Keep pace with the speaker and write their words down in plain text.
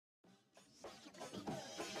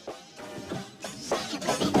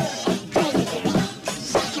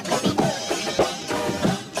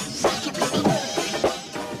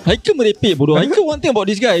Haikal merepek bodoh. Haikal one thing about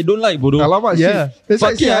this guy I don't like bodoh. Alamak, Yeah. shit. That's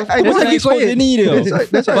why Fucking I don't don't like expose Denny dia.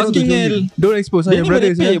 That's why I don't Fucking show hell. him. Don't expose Denny your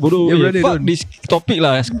brothers. merepek bodoh. Your brother Fuck don't. this topic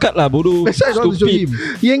lah. Cut lah bodoh. That's why I don't show Stupid.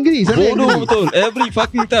 him. He angry. Suddenly Bodoh angry. betul. Every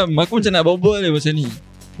fucking time aku macam nak berbual dia pasal ni.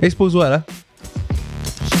 Expose what lah?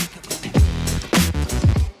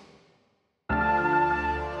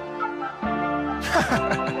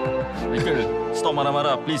 Haikal, stop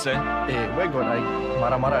marah-marah please Where got I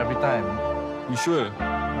marah-marah every time? You sure?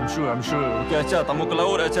 I'm sure. Okay Acah, tamu ke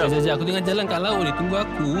laut Acah. Sekejap, aku tengah jalan kat laut ni. Tunggu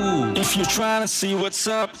aku. If you're trying to see what's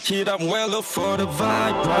up, hit up Weller for the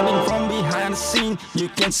vibe. Running from behind the scene, you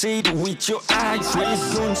can see it with your eyes. Race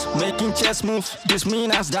guns, making chess moves, this mean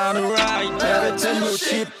us down the right. Better turn your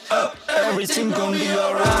shit up, everything gon' be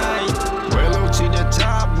alright. Weller to the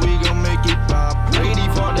top, we gon' make it pop. Ready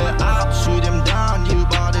for the up, shoot them down, you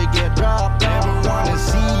bout to get dropped. Everyone to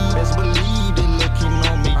see, best believe they looking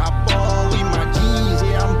on me. I ball with my G's,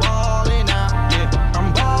 yeah I'm ballin' out, yeah I'm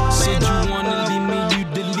ballin' Said you out. wanna leave me, you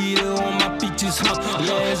the leader on my pictures, huh?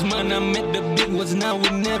 Last month I met the big ones, now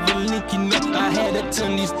we're never linking up. I had to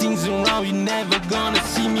turn these things around, you never gonna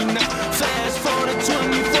see me now. Fast forward to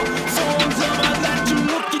 24 phones on my life, you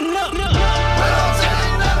looking up.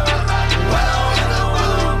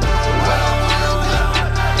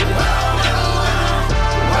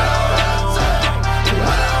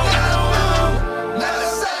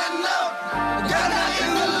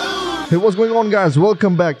 Hey, what's going on, guys?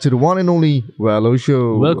 Welcome back to the one and only Wello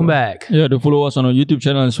Show. Welcome back. Yeah, to follow us on our YouTube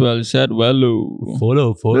channel as well. Said Wello.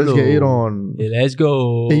 Follow. Let's get it on. Hey, let's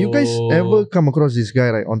go. Hey, you guys ever come across this guy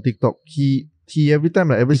right on TikTok? He every time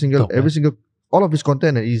like every single all of his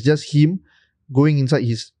content is just him going inside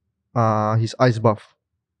his ice bath.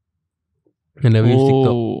 And never use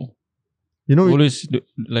TikTok. Oh, You know, always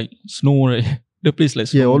like snow, right? The place like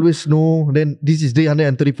snow. yeah, always snow. Then this is day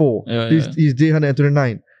 134. Yeah, This is day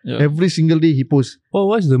 129. Yeah. Every single day he posts. Oh,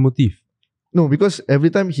 what's the motive? No, because every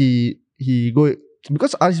time he go,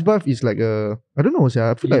 because ice bath is like a, I don't know,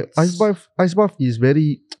 I feel like ice bath is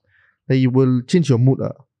very like it will change your mood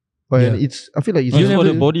but Yeah. it's, I feel like it's It's just for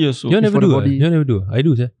the very- body also. You never for the do. body. You never do. I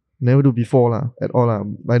do, sir. never do before at all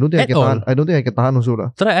I don't think I At can all? tahan. I don't think I can tahan also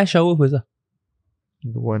Try ice shower first lah.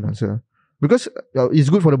 One answer because it's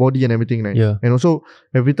good for the body and everything, right? Yeah. And also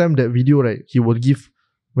every time that video, right, he will give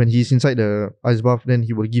when he's inside the ice bath, then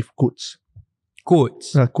he will give quotes.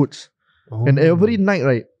 Quotes. Quotes. Oh. And every night,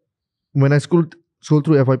 right, when I scroll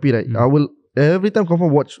through FYP, right, I will every time confirm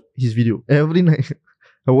watch his video. Every night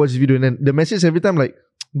I watch his video, and then the message every time like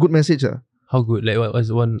good message. How good? Like what was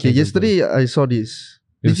the one? Okay, example? yesterday I saw this.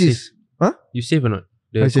 You This is You save or not?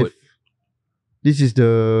 The I save. quote. This is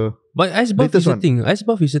the But ice bath Latest is a one. thing. Ice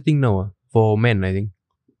bath is a thing now for men, I think.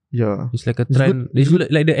 yeah. It's like a It's trend. good. It's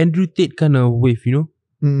It's like the Andrew Tate kind of wave, you know?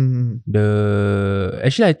 Mm.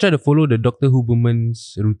 Actually, I try to follow the Doctor Who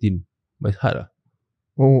woman's routine. But it's hard.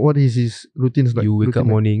 Oh, what is his routines like? You wake up looking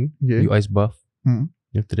like? morning, Yeah. you ice bath. Mm.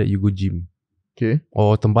 After that, you go gym. Okay.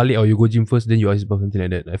 Or terbalik, or you go gym first, then you ice bath, something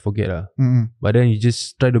like that. I forget lah. Mm. But then you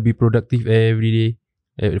just try to be productive every day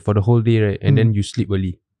for the whole day, right? And then you sleep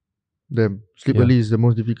early. Damn. Sleep Yeah. early is the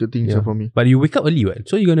most difficult thing Yeah. for me. But you wake up early, right?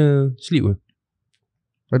 So you're gonna sleep. What?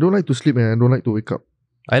 I don't like to sleep and I don't like to wake up.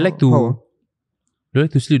 I like to. How? Don't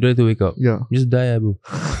like to sleep, don't like to wake up. Yeah. Just die, bro.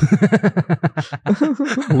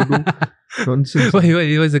 Bodoh. Nonsense.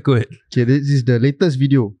 What's the quote? Okay, this is the latest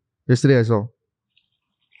video. Yesterday I saw.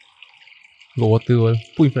 Got water all.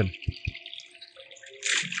 Put in front.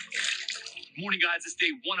 Morning, guys. It's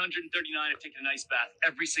day 139 of taking an ice bath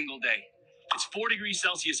every single day. It's 4 degrees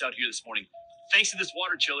Celsius out here this morning. Thanks to this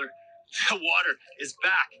water chiller, the water is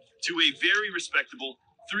back to a very respectable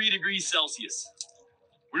 3 degrees Celsius.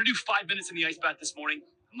 We're going to do 5 minutes in the ice bath this morning.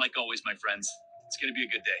 And like always, my friends, it's going to be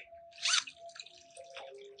a good day.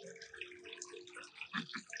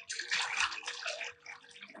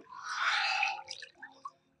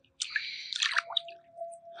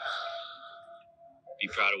 Be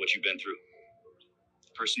proud of what you've been through.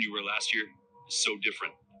 The person you were last year is so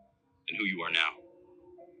different than who you are now.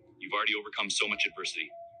 You've already overcome so much adversity.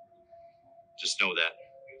 Just know that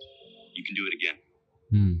you can do it again.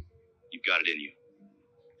 You've got it in you.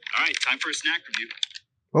 All right, time for a snack review.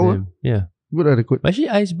 Oh, Yeah. good at the quote. But actually,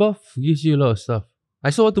 ice bath gives you a lot of stuff. I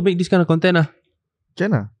saw how to make this kind of content.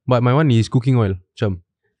 Can ah? But my one is cooking oil. Macam.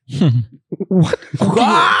 What?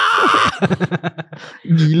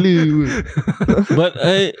 Gila. But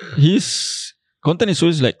his content is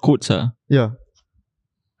always like quotes. Yeah.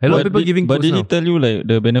 A lot of But people giving But quotes did now. he tell you like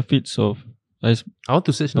the benefits of ice? I want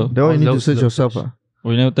to search now. That one you need I'll- to search I'll yourself.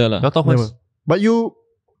 We never tell Kau tahu Never. first. But you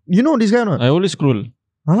know this guy or not? I always scroll.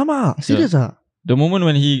 Alamak, serious The moment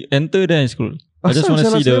when he enter, then I scroll. I just Asal want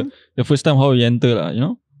to see Aslam? the first time how he enter lah. You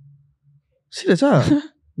know? Serious ah.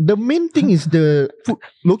 The main thing is the food.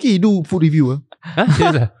 Loki do food review. Huh?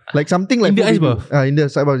 Serious ah? Like something like In the food ice review. bath? In the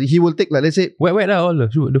ice bath. He will take like, let's say, Wet lah all the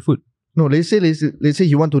food. no, let's say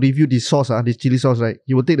you want to review this sauce, this chili sauce, right?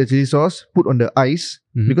 He will take the chili sauce, put on the ice,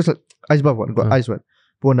 because like, ice bath, got ice, what?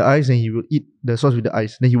 Put on the ice, and he will eat the sauce with the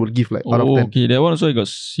ice. Then he will give like out of 10. Okay, that one also I got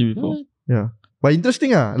see before. Yeah, but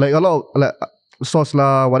interesting like a lot of like sauce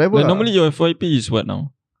lah, whatever. But lah. normally your FYP is what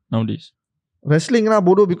nowadays? Wrestling lah,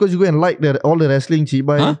 bodoh, because you go and like all the wrestling,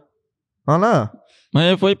 cibai. Huh? Lah.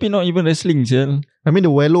 My FYP not even wrestling, sel. I mean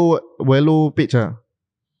the Wello page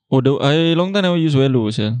Oh, I long time never use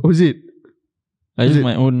Velo, sel. Oh, is it? I Is use it?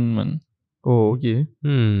 my own man. Oh, okay.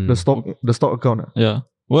 The stock account. Yeah.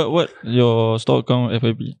 What your stock account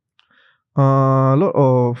FYP? A lot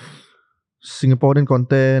of Singaporean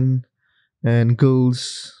content and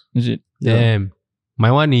girls Is it? Damn.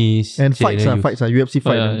 My one is and fights, UFC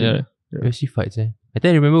fight. and Yeah. everything. UFC fights. I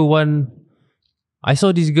think I remember one. I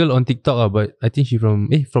saw this girl on TikTok, but I think she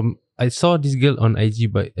I saw this girl on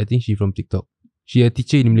IG, but I think she from TikTok. She a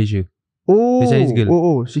teacher in Malaysia. Oh, The Chinese girl.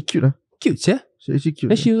 Oh, she cute Cute, yeah. She actually cute.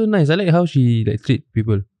 Then she was nice. I like how she like treat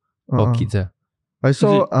people or kids. I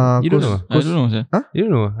saw You don't know? I don't know, sir. You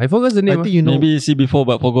don't know? I forgot the name. I think you know. Maybe see before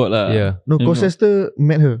but forgot lah. Yeah. No, Maybe co-sister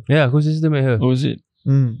met her. Yeah, co-sister met her. Oh, is it?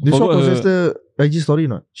 You saw Forgot her- co-sister IG story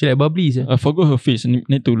not? She like bubbly, yeah. I forgot her face.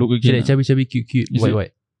 Need to look She again. like chubby, cute, Is white, it?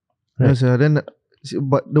 white. Right. Yes, then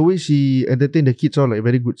but the way she entertain the kids all like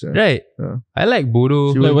very good. Right. Yeah. I like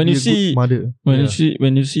Bodo. She Like will when be you a good see- mother.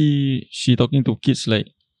 When you see she talking to kids like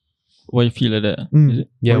wifey like that. Is it?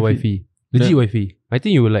 Yeah, wifey. wifey. Legit Yeah. wifey. I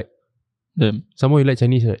think you will like. Them. Somehow you like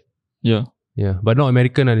Chinese, right? Yeah. Yeah, but not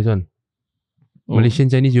American this one. Oh. Malaysian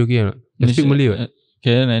Chinese you okay or not? You speak Malay what?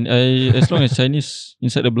 Can and I as long as Chinese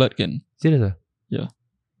inside the blood can. Serious ah? Yeah.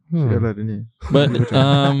 Yeah lah, dia ni. But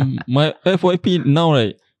my FYP now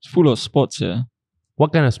right, it's full of sports. Yeah,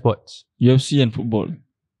 What kind of sports? UFC and football.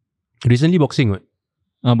 Recently boxing what?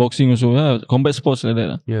 Boxing also. Yeah, combat sports like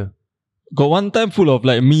that. Yeah. Got one time full of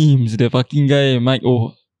like memes. The fucking guy Mike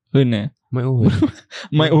O'Hearn. My own.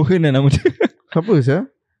 Mike O'Hearn nama dia. Siapa sih?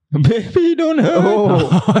 Baby don't hurt. Oh,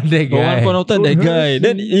 That Got one guy. point of time that guy.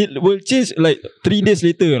 Then it will change like 3 days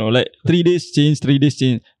later. Like 3 days change, 3 days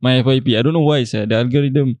change. My FYP. I don't know why. The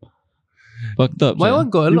algorithm fucked up. My sia. one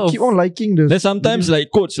got a you lot keep of. on liking the. Then sometimes like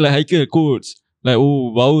quotes like hiker quotes. Like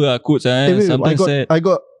bau lah quotes Wait, sometimes sad. I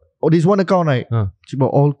got this one account right. It's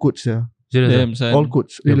about all quotes Serious ah? Damn son. all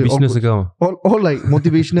quotes. Your Really, all business quotes. account. All like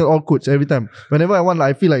motivational, all quotes every time. Whenever I want,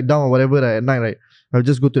 like, I feel like down or whatever at night, right? I'll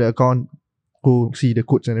just go to the account, go see the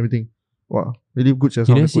quotes and everything. Wow, really good. You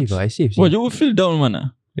Some never of the save quotes. ah? I save. What, you will feel down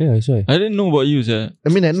man. Yeah, that's why. I didn't know about you sir. I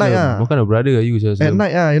mean at night What kind of brother are you? Sir? At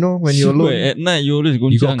night you know when you're alone. At night you always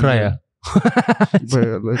You got goncang. cry ah?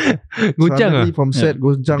 Goncang ah? Suddenly from sad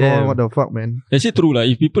goncang Damn. all. What the fuck, man? Actually true lah.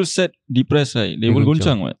 If people sad, depressed right, they They will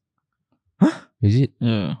goncang. goncang what. Is it?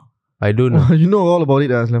 Yeah. I don't know. You know all about it,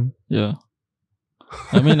 Aslam. Yeah.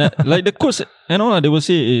 I mean like the quotes and all they will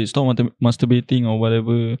say stop masturbating or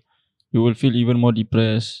whatever. You will feel even more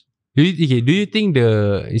depressed. Do you think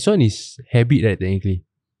this one is habit, right? Technically,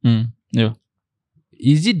 Yeah.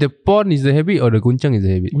 is it the porn is the habit or the goncang is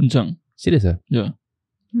the habit? Goncang. Serious ah? Yeah.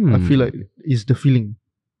 I feel like it's the feeling.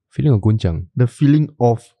 Feeling of goncang. The feeling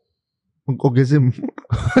of orgasm.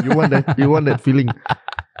 You want that feeling.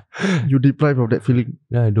 You deprive of that feeling.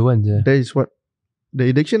 Nah, don't want sah. That is what the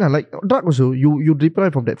addiction. I like drug also. You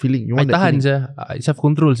deprive of that feeling. You I want that tahan feeling. sah. Self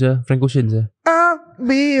control sah. Frank Ocean sah. I'll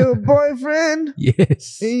be your boyfriend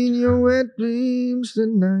Yes. in your wet dreams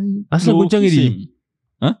tonight. Asal No, goncang same. ni?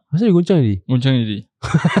 Asal dia goncang ni? Goncang ni.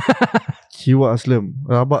 Kiwa Aslam.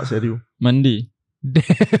 Rabak saya you. Monday.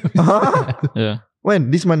 Yeah.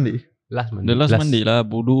 When? This Monday. Last Monday. The last Monday lah.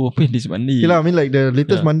 Bodoh apa this Monday. Okay lah, I mean like the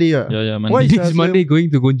latest Yeah. Monday lah. Yeah, Why Monday. is This Aslam? Monday going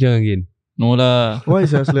to goncang again. No lah. Why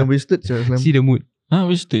is Aslam wasted? Aslam? See the mood.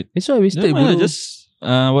 Wasted. That's why I wasted. Never mind lah, bro. just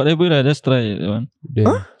whatever lah, just try that one.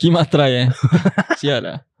 Damn. Kimak try Sial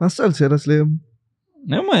lah. Asal saya Aslam?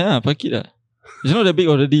 Never mind lah, fuck it lah. It's not that big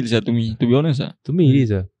of a deal to me, to be honest lah. To me it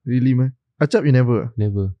is ah. Really man? Acap you never?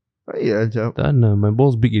 Never. Yeah, Acap. Tak nah, my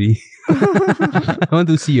balls big already. I want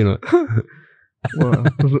to see or not. Wow.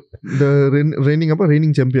 The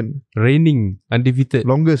reigning champion. Raining undefeated.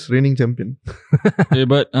 Longest reigning champion.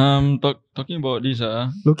 But talking about this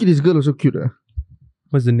Loki, this girl also cute.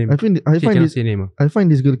 What's the name? I find Cannot this say name.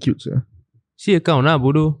 girl cute. See account lah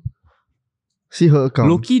bodoh. See her account.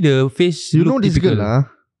 Loki the face. You look know this typical. girl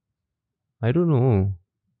I don't know.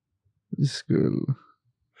 This girl.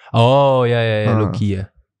 Oh yeah. Ah. Loki yeah.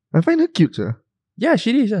 I find her cute. Yeah,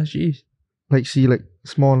 she is. She is. Like she like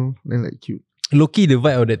small then like cute. Low-key the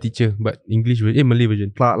vibe of that teacher, but English version, Malay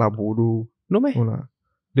version. Tak lah bodoh. No meh? No lah.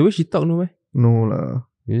 The way she talk, no meh? No lah.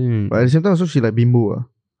 Hmm. But at the same time also she like bimbo ah.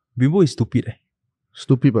 Bimbo is stupid.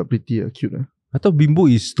 Stupid but pretty cute ah. I thought Bimbo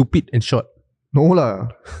is stupid and short. No lah.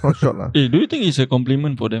 Not short lah. Do you think it's a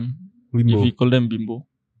compliment for them Bimbo. if we call them bimbo?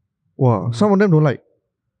 Wow. Some of them don't like.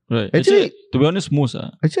 Right. Actually- to be honest, most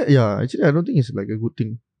Actually I don't think it's like a good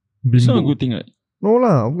thing. it's not a good thing, right? No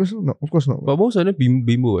lah. Of course not. Of course not. But most of them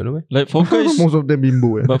Bimbo, no meh? Like for guys, Most of them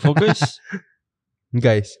bimbo but for guys,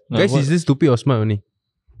 Guys. Like Guys what? is this stupid or smart only?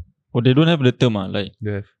 oh they don't have the term like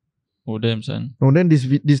They have. oh damn son. No, then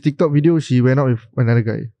this TikTok video she went out with another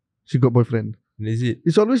guy. She got boyfriend. Is it?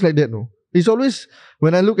 It's always like that, no. It's always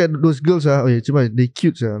when I look at those girls cuma they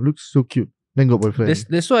cute looks so cute. Then got boyfriend.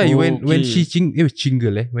 That's why when she chingle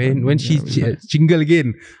when she chingle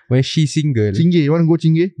again, when she single, Chinge, you want to go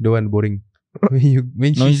Chinge? the one boring.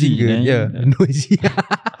 When she Noisy, single, eh? noisy.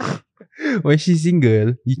 When she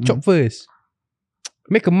single, you chop first.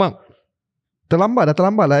 Make a mark. Terlambat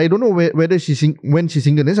lah. I don't know whether when she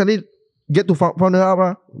single. Then suddenly get to found her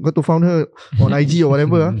up got to found her on IG or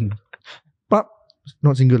whatever Pap,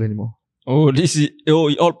 not single anymore. Oh this is it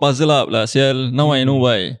all puzzle up lah. Sial. Now I know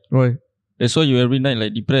why. Right. That's why you every night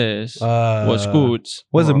like depressed. Watch quotes.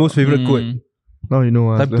 What's the most favorite quote? Now you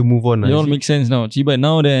know. Time to move on. It all makes sense now. Cibai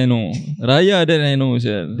now then I know. Raya then I know.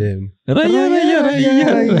 Sial. Damn. Raya.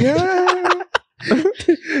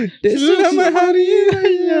 Selamat Hari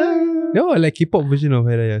Raya. No, like K-pop version of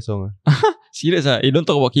Hari Raya song. Serious don't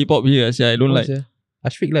talk about K-pop here. Sial. I don't like.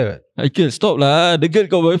 Ashfik lah. Haikal, stop lah. The girl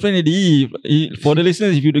got boyfriend already. For the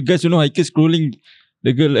listeners, if you guys don't know, Haikal scrolling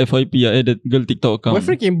the girl FYP, the girl TikTok account.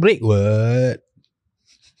 Boyfriend can break what?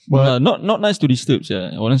 Not nice to disturb,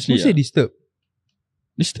 honestly. Who say disturb?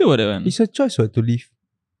 Disturb what that one? It's a choice what to leave.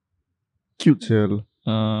 Cute sel.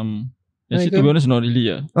 Actually, to be honest, not really.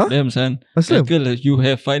 Huh? Damn, son. Aslam. Haikal, you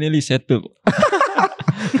have finally settled.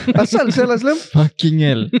 Asal sel Aslam. Fucking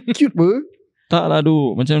hell. Cute ber. Tak lah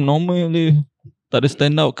tu. Macam normal je. Tak ada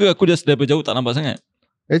stand out ke aku just daripada jauh tak nampak sangat?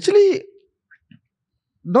 Actually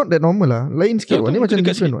not that normal lah. Lain sikit Betul, Ni betul, macam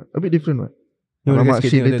dekat different A bit different No, Alamak dekat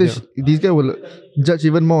shit sikit, later tengok. this guy will judge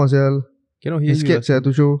even more sel. Cannot hear you. Scared saya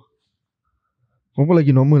to show. Apa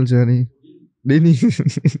lagi normal saya ni. Dia ni.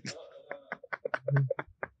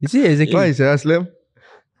 You see exactly. Why saya Aslam?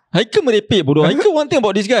 Haikal merepek bodoh. Haikal one thing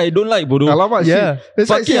about this guy I don't like bodoh. Alamak Yeah. shit. That's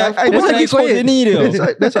why Fucking I aku don't pasal like expose dia ni dia.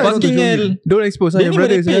 That's why I don't Fucking show hell. him. Don't expose Dia your ni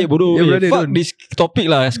brother. merepek bodoh. Your brother Fuck don't. this topic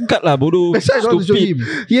lah. Cut lah bodoh. That's why I don't want to show Stupid.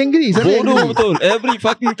 him. He angry. Suddenly Bodoh angry. betul. Every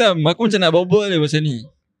fucking time aku macam nak berbual dia pasal ni.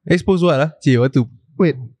 Expose what lah? Cik, what to?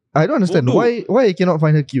 Wait, I don't understand. Bodoh. Why I cannot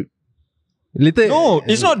find her cute? Later. No,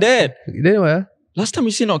 it's not that. Then what? Last time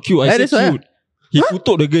you say not cute. I said that's why. cute. He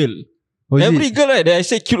kutuk the girl. Oh, is Every it? girl right that I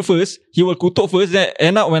say cute first, he will kutuk first. Then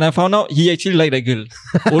end up when I found out, he actually like that girl.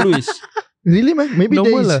 Always. Really, man?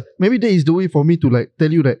 Normal lah. Maybe that is the way for me to like tell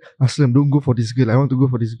you that Aslam, don't go for this girl. I want to go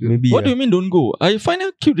for this girl. Maybe. What do you mean don't go? I find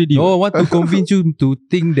her cute already. Oh, want to convince you to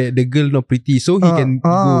think that the girl not pretty, so he can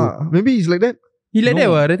go. Maybe he's like that. He like No.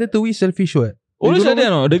 that what? Ratatouille selfish what? Always You like that,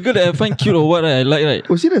 no? The girl that I find cute or what, right, I like, right?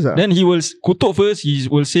 Oh, serious ah? Then he will kutuk first. He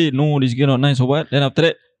will say, no, this girl not nice or what. Then after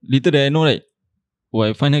that, later that I know, right? Oh,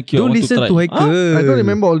 I find her cute. Don't I want listen to, to try. Haikal. I don't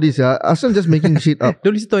remember all this. Aslam just making shit up.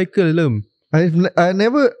 Don't listen to Haikal, Lam. I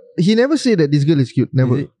never. He never said that this girl is cute.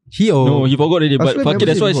 Never. Is it? He or No, he forgot already. But Aslam fuck never it,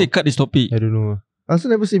 that's say why I before. say cut this topic. I don't know. Aslam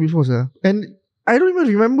never say before, sir. And I don't even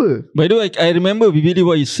remember. By the way, I remember vividly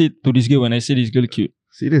what he said to this girl when I said this girl cute.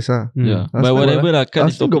 Serious ah? Yeah. Aslam But whatever lah, cut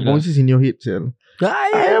this Aslam topic got lah. voices in your head, sir.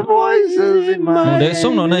 I have voices in my No, that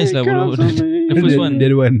song not nice lah, bro. The first one.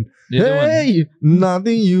 That one. The other one. Hey,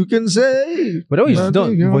 nothing you can say. But that one is not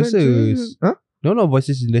Nothing you can voices. say. Huh? No, not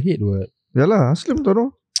voices in the head what? Yalah, Aslam tak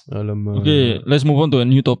tahu. Alamak. Okay, let's move on to a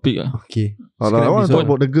new topic. Okay. Alah, I want to talk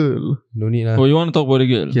about the girl. No need lah. Oh, you want to talk about the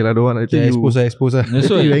girl? Okay lah, don't want. I Okay, think you, expose lah. That's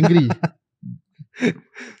I think you why. angry.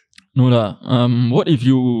 No lah. What if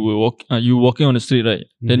you you walking on the street, right?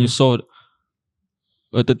 Then you saw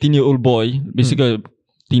a 13-year-old boy, basically a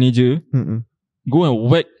teenager, Mm-mm. go and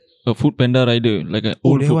whack a food panda rider, like an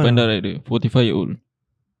Oh, old that food one panda rider, 45-year-old.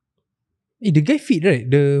 Hey, the guy fit right?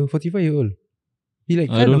 The 45-year-old. He like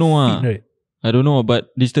I kind don't of know fit right? I don't know,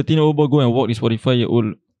 but this 13-year-old boy go and walk this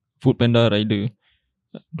 45-year-old food panda rider.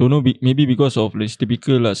 Don't know, maybe because of this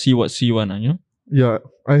typical see what see one, you know? Yeah,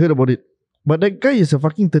 I heard about it. But that guy is a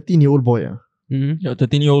fucking 13-year-old boy. Mm-hmm. Yeah,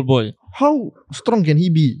 13-year-old boy. How strong can he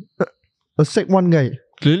be? A sec 1 guy.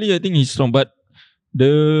 Clearly, I think he's strong, but at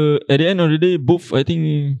the end of the day, both I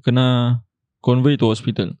think kena convey to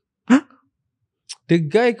hospital. The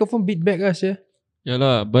guy confirm beat back us, yeah. Yeah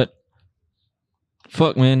lah, but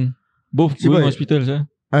fuck man, Both See, going but- hospitals.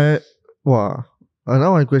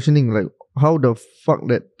 Now I'm questioning like how the fuck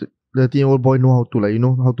that 13-year-old boy know how to like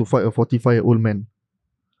how to fight a 45-year-old man.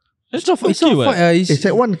 It's It's not what? fight. It's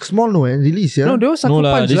that one small release No, there was sucker No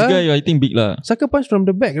lah, punch this lah. guy I think big lah. Sucker punch from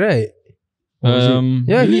the back, right?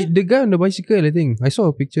 Yeah, Really? the guy on the bicycle, I think. I saw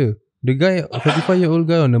a picture. The guy, 45-year-old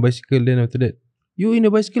guy on the bicycle. Then after that, you in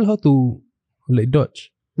the bicycle, how to like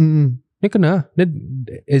dodge? Then kena. Then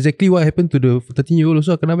exactly what happened to the 13-year-old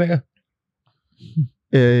also kena back lah.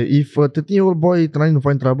 If a 13-year-old boy trying to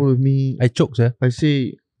find trouble with me, I choke sir. I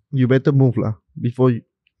say you better move lah before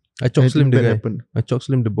I choke slim anything the bad guy. happen. I choke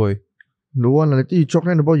slim the boy. No one lah. Later you choke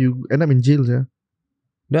the boy, you end up in jail yeah.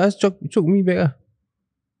 Dia choke me back lah.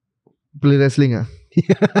 Play wrestling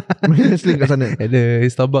main wrestling kat sana. At the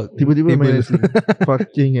Starbucks. Tiba-tiba main table. wrestling.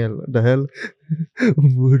 Fucking hell. The hell.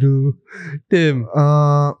 Bodoh. Damn.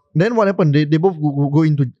 Then what happened? They both go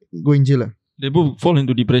in jail lah. They both fall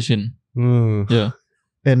into depression. Yeah.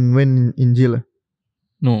 And when in jail lah.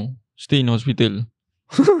 No, stay in hospital.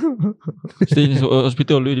 Stay in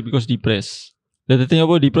hospital already because depressed. The thing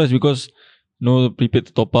about depressed because no prepared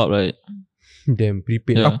to top up, right? Damn,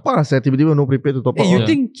 prepaid. Yeah. Apa saya tiba-tiba no prepare to top up. Hey, you Yeah.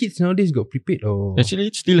 think kids nowadays got prepaid or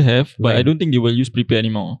Actually, it still have, but I Line. don't think they will use prepaid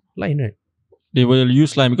anymore. line, right? They will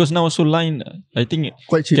use line because now also line, I think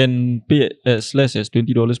Quite cheap. can pay as less as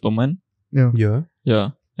 $20 per month. Yeah.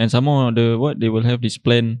 Yeah, and some more they will have this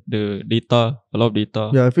plan, the data, a lot of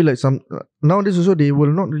data. Yeah, I feel like some nowadays also they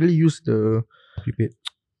will not really use the. Prepaid.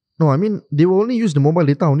 No, I mean they will only use the mobile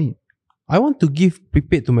data only. I want to give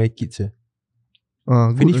prepaid to my kids.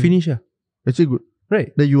 Good. Finish lah. Actually good. Right.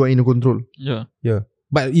 Then you are in control. Yeah,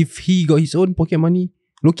 But if he got his own pocket money,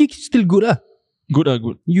 Loki still good lah.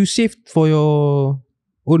 good. You saved for your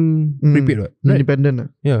own prepaid, right? Independent.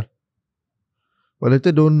 Yeah. But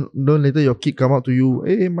later don't later your kid come out to you.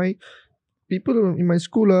 Hey, my people in my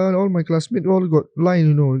school all my classmates all got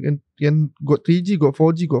line, and got 3G, got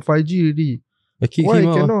 4G, got 5G already. I kick Why him I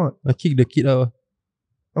out. cannot? I kick the kid out.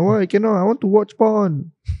 Why I cannot? I want to watch porn.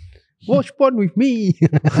 Watch porn with me.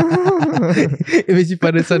 Imagine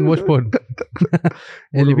father son watch porn.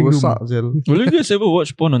 And living room. Rosak, Zel. Will you guys ever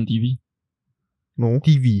watch porn on TV? No.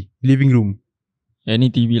 TV. Living room. Any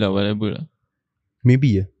TV lah, whatever lah.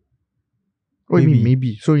 Maybe. What you mean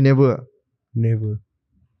maybe? So you never? Never.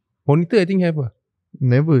 Monitor I think have.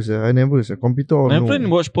 Never, sir. I never, sir. Computer or My no. friend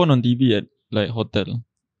watch porn on TV at like hotel.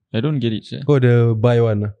 I don't get it, sir. Oh, the buy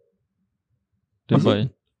one. Then buy.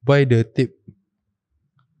 Buy the tape.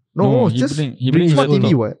 No, he just bring smart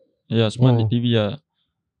laptop. TV, what? Yeah, smart Oh. TV. Yeah.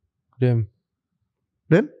 Damn.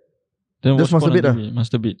 Then Just watch porn masturbate on TV.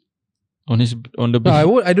 Masturbate. On the bed.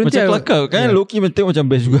 I don't think Macam I kelakar kan, Yeah. Loki tengok macam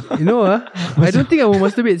best juga. You know I don't think I will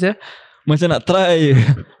masturbate sah. Macam nak try.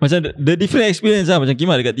 Macam the different experience lah. Macam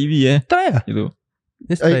Kimak dekat TV Try lah. Gitu.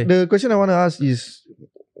 Let's try. The question I want to ask is,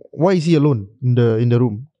 why is he alone in the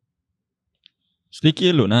room?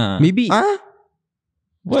 Staycay alone lah. Maybe.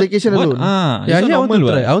 What? Staycation What? alone? Yeah, It's actually not I want to normal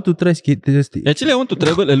try. what? I want to try stay. Actually I want to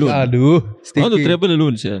travel alone. Aduh. I want to travel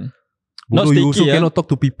alone, sial. Not Bodoh, you also staycay, cannot talk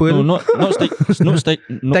to people. No, not stay. No,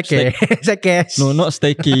 not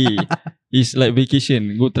staycay. It's like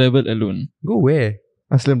vacation. Go travel alone. Go where?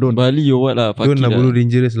 Aslam don't. Bali or what lah. Fuck Don't it lah, lah. bodoh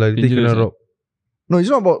dangerous lah. Later Dangerous kena lah. rob. No, it's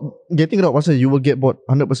not about getting robbed. Pasal you will get bored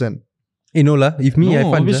 100%. No lah. If me, I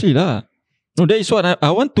No, fun. obviously lah. No, that is what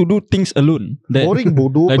I want to do things alone. That, Boring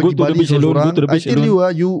bodoh. Like go pergi to the Bali beach alone, go to the I beach tell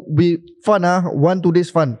alone. you be fun 1-2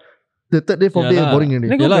 days fun. The third day, fourth day Yeah lah. boring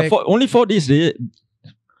already. Then go yeah lah, back. only 4 days there.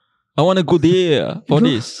 I want to go there 4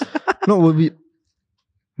 days. No, will be.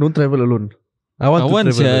 Don't travel alone. I want I to want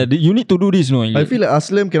travel. sia. You need to do this, no? I feel like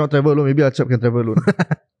Aslam cannot travel alone. Maybe Achap can travel alone.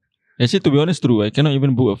 Actually, to be honest, true. I cannot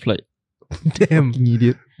even book a flight. Damn. Fucking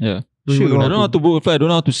idiot. Yeah. Don't even I don't know how to book a flight. I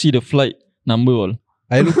don't know how to see the flight number all.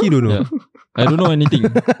 I look don't know. Yeah. I don't know anything.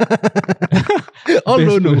 All Best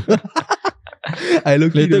don't know. I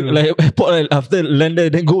look Later, don't know. like airport, like, after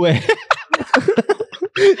landed, then go where?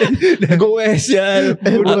 Then go where, sial?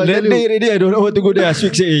 bro, I That tell day already, I don't know what to go there.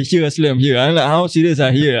 Aswik say, here, Aslam, here. I'm like, how serious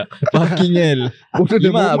are here? Fucking hell. Bodoh,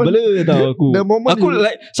 the Lima, moment- blur tau aku. the moment Aku you-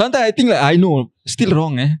 like, sometimes I think like, I know. Still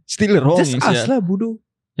wrong Still wrong. Just ask sial. lah, bodoh.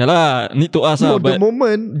 Yalah, need to ask No, lah. the But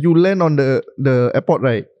moment you land on the airport,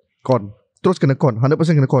 right? Con. Terus kena con.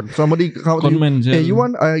 100% kena con. Somebody come to you. conman, sial. Hey, you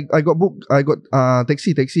want? I got book. I got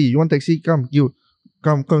taxi. You want taxi? Come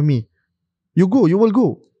with me. You go. You will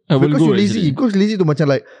go. I will Because go you lazy. actually. Because lazy to macam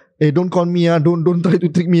like, hey, don't con me don't try to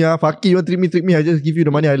trick me Fuck you want trick me. I just give you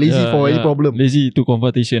the money. I lazy Yeah, for any yeah. problem. Lazy to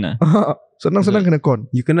confrontation lah. Senang kena con.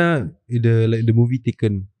 You kena the movie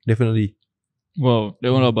Taken. Definitely. Wow, that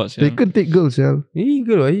one rabak sial. They can take girls, yeah. He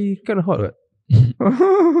girl, he kind of hot, right?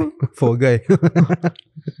 For a guy.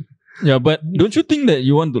 Yeah, but don't you think that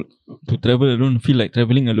you want to travel alone? Feel like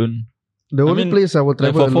traveling alone? The only place I will Like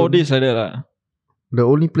travel for 4 alone, days like that lah. the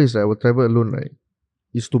only place I will travel alone, right,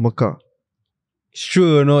 is to Mecca.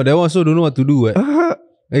 Sure no, that one also don't know what to do. What?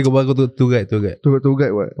 Go to tour guide. To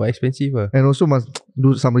guide what? What expensive ah? And also must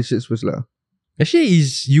do some research first lah. Actually,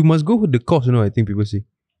 you must go with the cost. I think people say.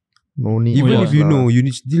 No need. Even yeah. if you know, you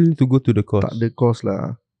still need to go to the cost. Tak ada cost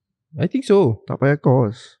lah. I think so. Tak payah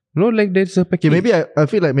cost. No, like there's a package. Okay, maybe I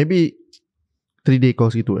feel like maybe 3-day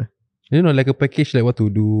course gitu You know, like a package, like what to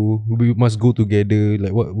do. We must go together.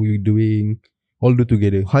 Like what we doing. All do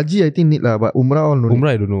together. Haji I think need lah, but Umrah all no need.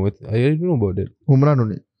 Umrah, I don't know. I don't know about that. Umrah no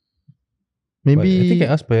need. But Maybe I think I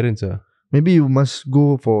ask parents. maybe you must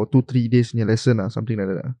go for 2-3 days near lesson something like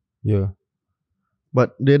that. Yeah.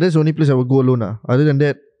 But that's the only place I will go alone. Other than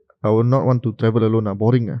that, I will not want to travel alone.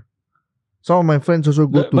 Boring. Some of my friends also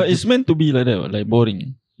go to. But it's meant to be like that, like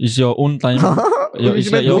boring. It's your own time. It's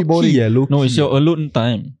it's meant like to be your boring. No, it's your alone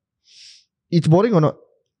time. It's boring or not?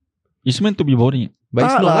 It's meant to be boring. But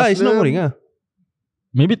it's Tak not lah, it's not boring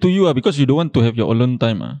Maybe to you because you don't want to have your alone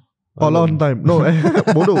time Alone time. No,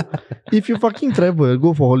 bodoh. If you fucking travel,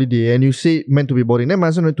 go for holiday and you say meant to be boring, then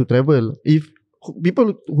might as well not to travel. If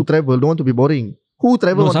people who travel don't want to be boring, who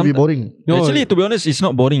travel No, want to be boring? No, Actually, to be honest, it's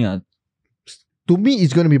not boring. To me,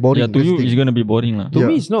 it's going to be boring. Yeah, to that's you, the thing. it's gonna be boring lah. To Yeah.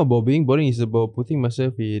 me, it's not about being boring. It's about putting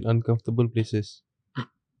myself in uncomfortable places.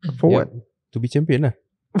 For Yeah, what? To be champion lah.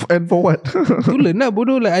 And for what? To learn lah,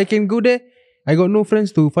 bodoh. Like I can go there. I got no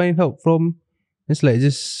friends to find help from. It's like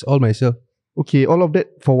just all myself. Okay, all of that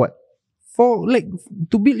for what? For like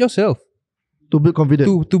to build yourself. To build confidence.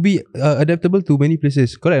 To be adaptable to many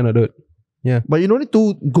places. Correct or not, dude? But you don't need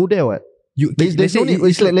to go there. What? You, There's let's no say need. it's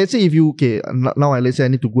It's like let's say if you now let's say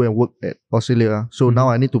I need to go and work at Australia. So Mhm. now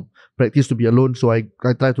I need to practice to be alone. So I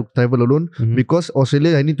try to travel alone Mhm. because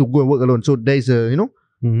Australia I need to go and work alone. So there is a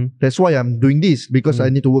Mhm. that's why I'm doing this because I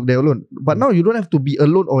need to work there alone. But now you don't have to be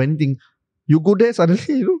alone or anything. You go there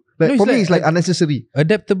suddenly, Like No, for it's me, like it's like unnecessary.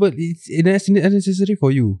 adaptable. It's unnecessary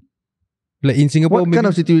for you. Like in Singapore, What kind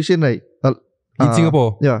of situation, right? in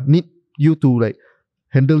Singapore? Yeah, need you to like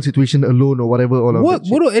handle situation alone or whatever. All of Work, that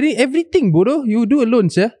shit. bodoh. Everything, bodoh. You do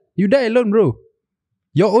alone, sir. You die alone, bro.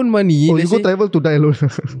 Your own money. Oh, you let's go say- travel to die alone.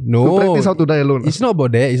 No, To practice how to die alone. it's not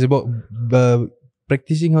about that. It's about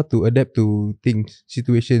practicing how to adapt to things,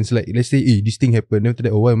 situations. Like let's say, this thing happened. After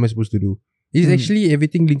that, what am I supposed to do? It's actually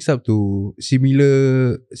everything links up to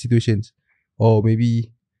similar situations or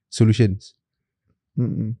maybe solutions.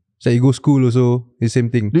 Mm-mm. So you go school also, the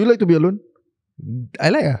same thing. Do you like to be alone? I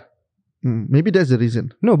like Maybe that's the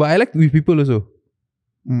reason. No, but I like with people also.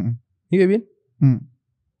 Mm. You get me? Mm.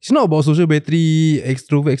 It's not about social battery,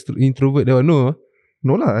 extrovert, introvert. That one, no.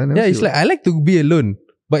 No lah. I never Yeah, say it's what. like I like to be alone.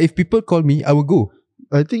 But if people call me, I will go.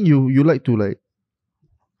 I think you like to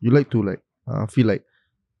feel like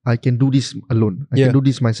I can do this alone. I Yeah. can do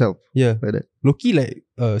this myself. Yeah. Like that. Low-key like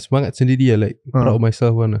semangat sendiri like proud of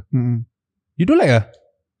myself one. Mm. You don't like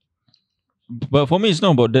But for me, it's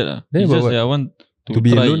not about that. Then It's about just what? that I want to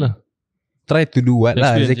be try alone lah. Try to do what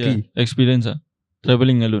lah exactly. Experience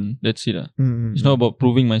traveling alone. That's it Mm. It's not about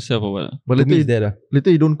proving myself or what But To me, it's that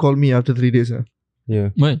later you don't call me after 3 days.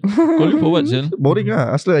 Yeah. Why? Call you for what, Zel? Boring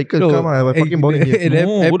Asal I can No, come I fucking boring here.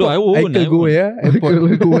 No, bodoh, I won't, I go won't. yeah. I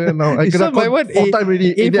can go here now. I It's cannot not my call one, 4 time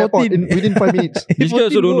already in the airport within 5 minutes. This guy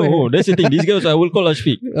also don't know. That's the thing. This guy also, I will call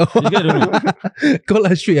Ashfiq. This guy don't know. Call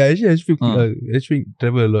Ashfiq. Actually, Ashfiq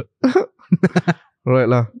travel a lot. Alright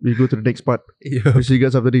lah. We go to the next part. Yeah. We see you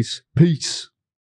guys after this. Peace.